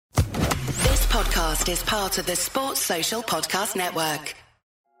podcast is part of the Sports Social Podcast Network.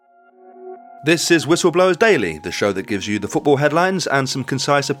 This is Whistleblowers Daily, the show that gives you the football headlines and some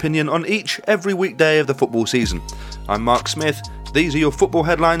concise opinion on every weekday of the football season. I'm Mark Smith. These are your football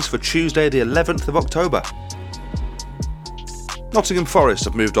headlines for Tuesday the 11th of October. Nottingham Forest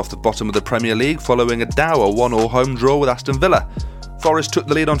have moved off the bottom of the Premier League following a dour 1-1 home draw with Aston Villa. Forest took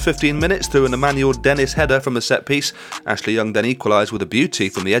the lead on 15 minutes through an Emmanuel Dennis header from the set piece. Ashley Young then equalised with a beauty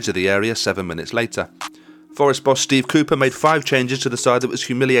from the edge of the area 7 minutes later. Forest boss Steve Cooper made 5 changes to the side that was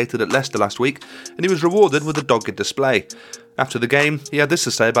humiliated at Leicester last week, and he was rewarded with a dogged display. After the game, he had this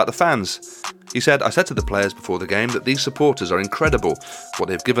to say about the fans. He said, "I said to the players before the game that these supporters are incredible. What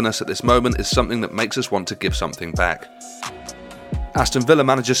they've given us at this moment is something that makes us want to give something back." Aston Villa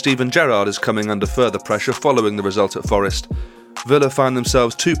manager Steven Gerrard is coming under further pressure following the result at Forest. Villa find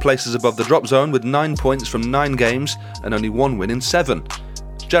themselves 2 places above the drop zone with 9 points from 9 games and only 1 win in 7.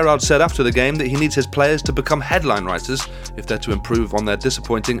 Gerrard said after the game that he needs his players to become headline writers if they're to improve on their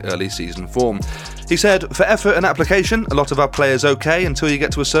disappointing early season form. He said, "For effort and application, a lot of our players okay until you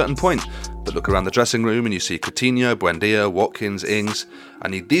get to a certain point. But look around the dressing room and you see Coutinho, Buendia, Watkins, Ings. I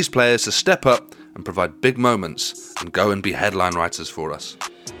need these players to step up and provide big moments and go and be headline writers for us."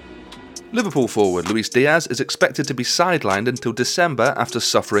 Liverpool forward Luis Diaz is expected to be sidelined until December after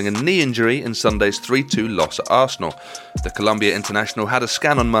suffering a knee injury in Sunday's 3-2 loss at Arsenal. The Colombia international had a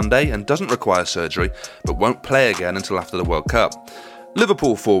scan on Monday and doesn't require surgery, but won't play again until after the World Cup.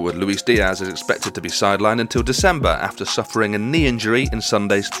 Liverpool forward Luis Diaz is expected to be sidelined until December after suffering a knee injury in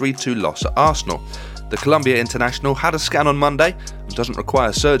Sunday's 3-2 loss at Arsenal. The Colombia international had a scan on Monday and doesn't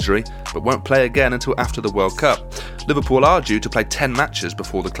require surgery, but won't play again until after the World Cup. Liverpool are due to play 10 matches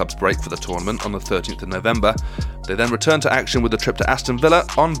before the club's break for the tournament on the 13th of November. They then return to action with a trip to Aston Villa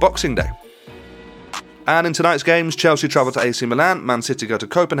on Boxing Day. And in tonight's games, Chelsea travel to AC Milan, Man City go to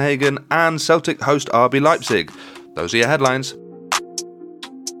Copenhagen, and Celtic host RB Leipzig. Those are your headlines.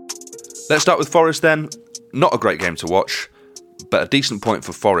 Let's start with Forest then. Not a great game to watch, but a decent point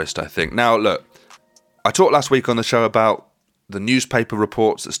for Forest, I think. Now, look, I talked last week on the show about the newspaper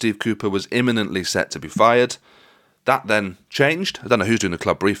reports that Steve Cooper was imminently set to be fired. That then changed. I don't know who's doing the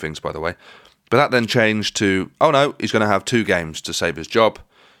club briefings, by the way. But that then changed to, oh no, he's going to have 2 games to save his job,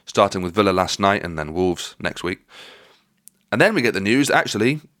 starting with Villa last night and then Wolves next week. And then we get the news,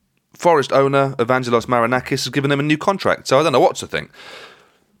 actually, Forest owner Evangelos Marinakis has given him a new contract, so I don't know what to think.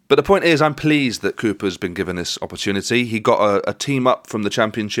 But the point is, I'm pleased that Cooper's been given this opportunity. He got a team up from the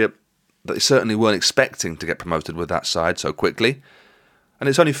Championship that they certainly weren't expecting to get promoted with that side so quickly. And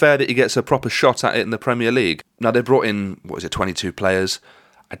it's only fair that he gets a proper shot at it in the Premier League. Now, they brought in, 22 players.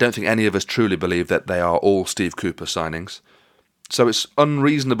 I don't think any of us truly believe that they are all Steve Cooper signings. So it's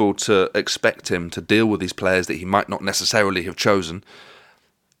unreasonable to expect him to deal with these players that he might not necessarily have chosen,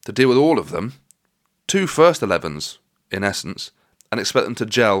 to deal with all of them, 2 first 11s, in essence, and expect them to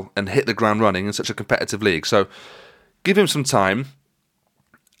gel and hit the ground running in such a competitive league. So give him some time,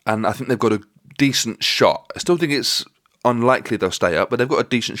 and I think they've got a decent shot. I still think it's unlikely they'll stay up, but they've got a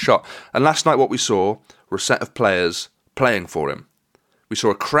decent shot. And last night what we saw were a set of players playing for him. We saw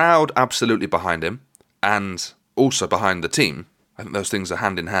a crowd absolutely behind him, and also behind the team. I think those things are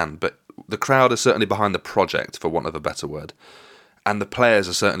hand in hand, but the crowd is certainly behind the project, for want of a better word. And the players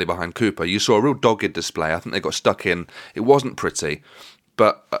are certainly behind Cooper. You saw a real dogged display. I think they got stuck in. It wasn't pretty,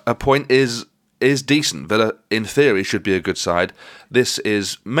 but a point is decent. Villa, in theory, should be a good side. This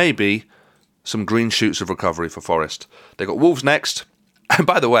is maybe some green shoots of recovery for Forest. They got Wolves next. And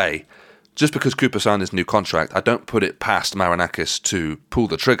by the way, just because Cooper signed his new contract, I don't put it past Marinakis to pull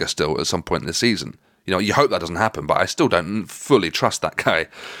the trigger still at some point in the season. You know, you hope that doesn't happen, but I still don't fully trust that guy.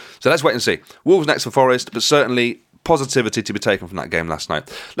 So let's wait and see. Wolves next for Forest, but certainly positivity to be taken from that game last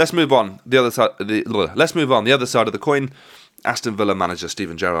night. Let's move on. The other side of the coin. Aston Villa manager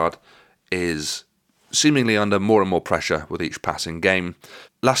Steven Gerrard is seemingly under more and more pressure with each passing game.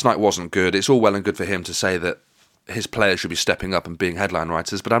 Last night wasn't good. It's all well and good for him to say that his players should be stepping up and being headline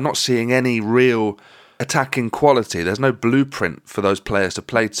writers, but I'm not seeing any real attacking quality. There's no blueprint for those players to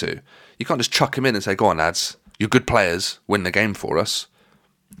play to. You can't just chuck him in and say, "Go on, lads, you're good players, win the game for us."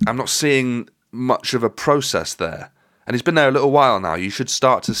 I'm not seeing much of a process there. And he's been there a little while now. You should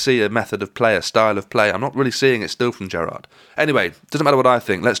start to see a method of play, a style of play. I'm not really seeing it still from Gerrard. Anyway, doesn't matter what I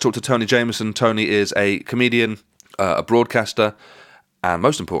think. Let's talk to Tony Jameson. Tony is a comedian, a broadcaster, and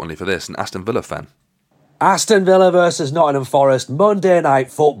most importantly for this, an Aston Villa fan. Aston Villa versus Nottingham Forest, Monday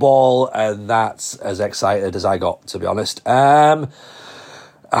night football, and that's as excited as I got, to be honest. It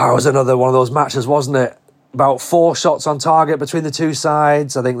was another one of those matches, wasn't it? About 4 shots on target between the two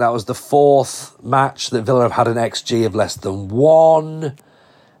sides. I think that was the 4th match that Villa have had an XG of less than 1.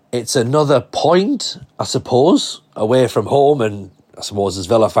 it's another point, I suppose, away from home. And I suppose as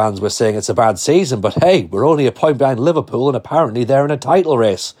Villa fans, we're saying it's a bad season. But hey, we're only a point behind Liverpool, and apparently they're in a title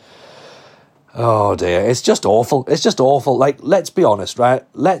race. Oh dear, it's just awful. It's just awful. Like, let's be honest, right?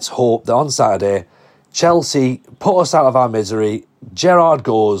 Let's hope that on Saturday, Chelsea put us out of our misery, Gerrard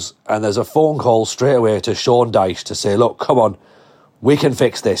goes, and there's a phone call straight away to Sean Dyche to say, look, come on, we can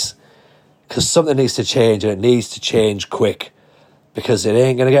fix this. Because something needs to change, and it needs to change quick. Because it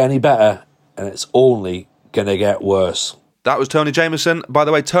ain't going to get any better, and it's only going to get worse. That was Tony Jameson. By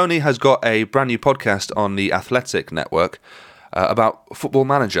the way, Tony has got a brand new podcast on the Athletic Network about Football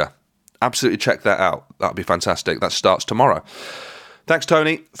Manager. Absolutely check that out. That'd be fantastic. That starts tomorrow. Thanks,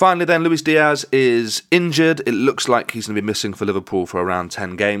 Tony. Finally then, Luis Diaz is injured. It looks like he's going to be missing for Liverpool for around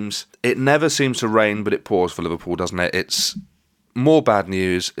 10 games. It never seems to rain, but it pours for Liverpool, doesn't it? It's more bad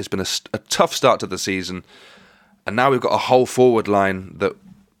news. It's been a tough start to the season. And now we've got a whole forward line that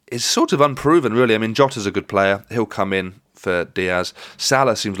is sort of unproven, really. I mean, Jota's a good player. He'll come in for Diaz.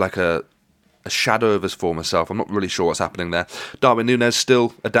 Salah seems like a shadow of his former self. I'm not really sure what's happening there. Darwin Núñez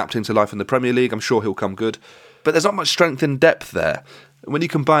still adapting to life in the Premier League. I'm sure he'll come good. But there's not much strength in depth there. When you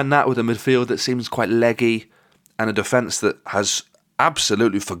combine that with a midfield that seems quite leggy and a defence that has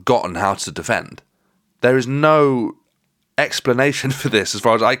absolutely forgotten how to defend, there is no explanation for this as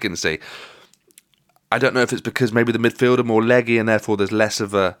far as I can see. I don't know if it's because maybe the midfield are more leggy and therefore there's less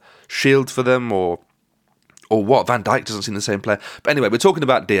of a shield for them or what. Van Dijk doesn't seem the same player. But anyway, we're talking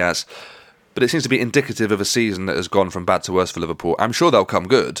about Diaz. But it seems to be indicative of a season that has gone from bad to worse for Liverpool. I'm sure they'll come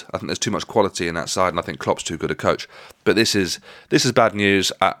good. I think there's too much quality in that side, and I think Klopp's too good a coach. But this is bad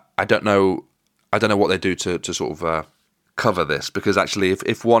news. I don't know what they do to sort of cover this, because actually,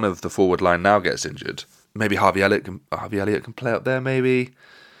 if one of the forward line now gets injured, maybe Harvey Elliott can play up there. Maybe.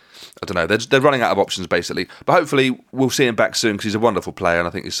 I don't know. They're running out of options, basically. But hopefully we'll see him back soon, because he's a wonderful player and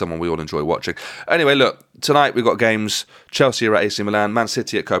I think he's someone we all enjoy watching. Anyway, look, tonight we've got games. Chelsea are at AC Milan, Man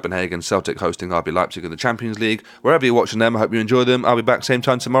City at Copenhagen, Celtic hosting RB Leipzig in the Champions League. Wherever you're watching them, I hope you enjoy them. I'll be back same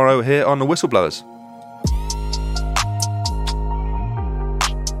time tomorrow here on The Whistleblowers.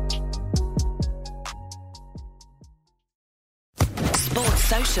 Sports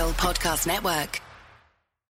Social Podcast Network.